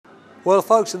Well,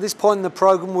 folks, at this point in the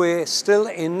programme, we're still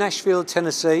in Nashville,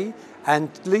 Tennessee.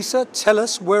 And Lisa, tell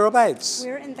us whereabouts.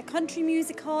 We're in the Country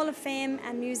Music Hall of Fame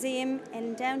and Museum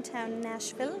in downtown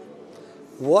Nashville.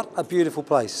 What a beautiful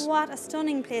place. What a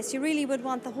stunning place. You really would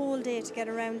want the whole day to get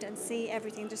around and see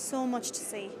everything. There's so much to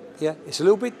see. Yeah, it's a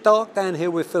little bit dark down here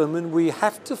we're filming. We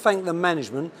have to thank the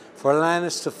management for allowing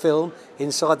us to film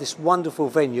inside this wonderful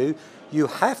venue. You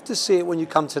have to see it when you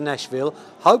come to Nashville,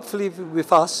 hopefully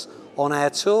with us on our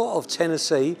tour of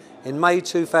Tennessee in May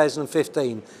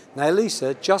 2015. Now,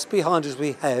 Lisa, just behind us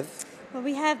we have... Well,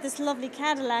 we have this lovely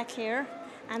Cadillac here,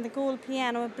 and the gold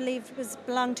piano, I believe,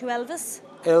 belonged to Elvis.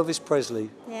 Elvis Presley.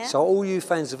 Yeah. So all you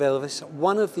fans of Elvis,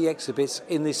 one of the exhibits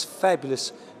in this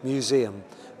fabulous museum.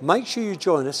 Make sure you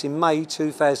join us in May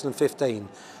 2015.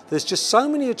 There's just so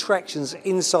many attractions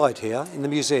inside here in the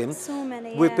museum. So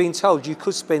many, We've been told you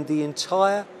could spend the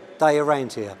entire day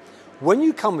around here. When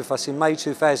you come with us in May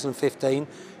 2015,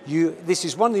 this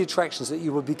is one of the attractions that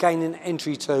you will be gaining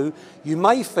entry to. You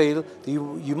may feel that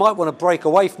you might want to break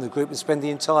away from the group and spend the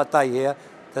entire day here.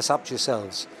 That's up to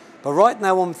yourselves. But right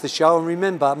now on with the show, and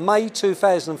remember, May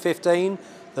 2015,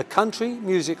 the Country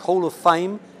Music Hall of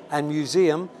Fame and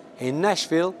Museum in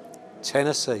Nashville,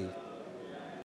 Tennessee.